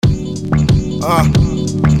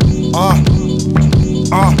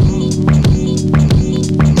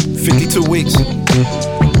52 weeks.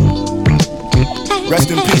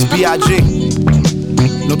 Rest in peace, B.I.G.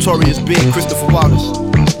 Notorious B.I.G, Christopher Wallace.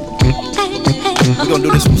 We're gonna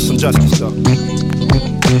do this with some justice, though.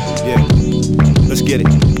 Yeah, let's get it.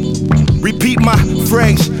 Repeat my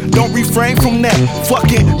phrase, don't refrain from that.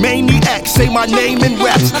 Fucking maniac, say my name in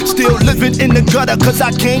raps. Still living in the gutter, cause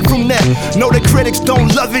I came from that. Know the critics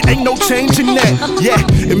don't love it, ain't no changing that. Yeah,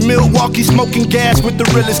 in Milwaukee, smoking gas with the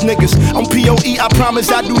realest niggas. On POE, I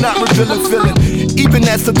promise I do not reveal a feeling. Even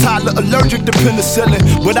as a toddler, allergic to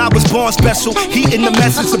penicillin. But I was born special, heating the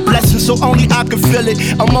message a blessing, so only I can feel it.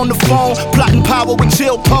 I'm on the phone, plotting power with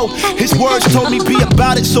Tef Poe. His words told me be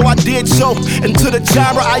about it, so I did so. And to the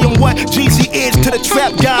genre, I am what Jeezy is to the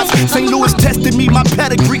trap gods. St. Louis tested me, my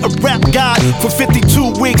pedigree, a rap god. For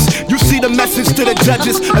 52 weeks, you see the message to the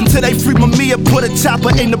judges. Until they free Mamiya, put a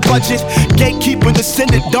chopper in the budget. Gatekeeper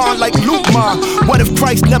descended dawn like Luke Ma. What if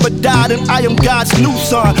Christ never died and I am God's new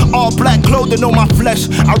son? All black clothing on my flesh.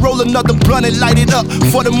 I roll another blunt and light it up.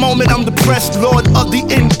 For the moment I'm depressed, Lord of the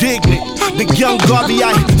indignant. The young Garvey,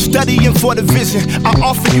 I studying for the vision. I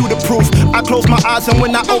offer you the proof. I close my eyes and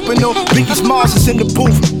when I open them, Biggie Smalls is in the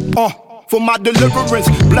booth. For my deliverance,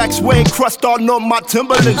 black suede crust all on my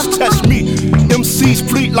Timberlands. Test me, MCs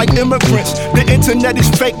fleet like immigrants. The internet is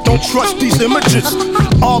fake, don't trust these images.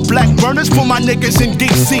 All black burners for my niggas in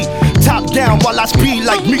DC. Top down while I speed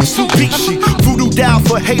like Mitsubishi. Voodoo down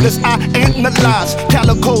for haters, I analyze.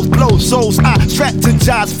 Calicos blow souls, I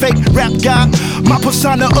strategize. Fake rap guy, my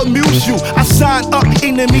persona amuse you. I sign up,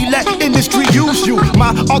 enemy, let industry use you.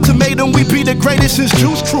 My ultimatum, we be the greatest since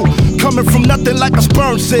Juice Crew. Coming from nothing like a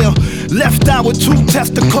sperm cell. Left out with 2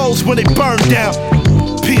 testicles when they burn down.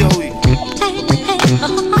 POE.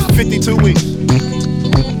 52 weeks.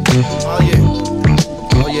 Oh yeah.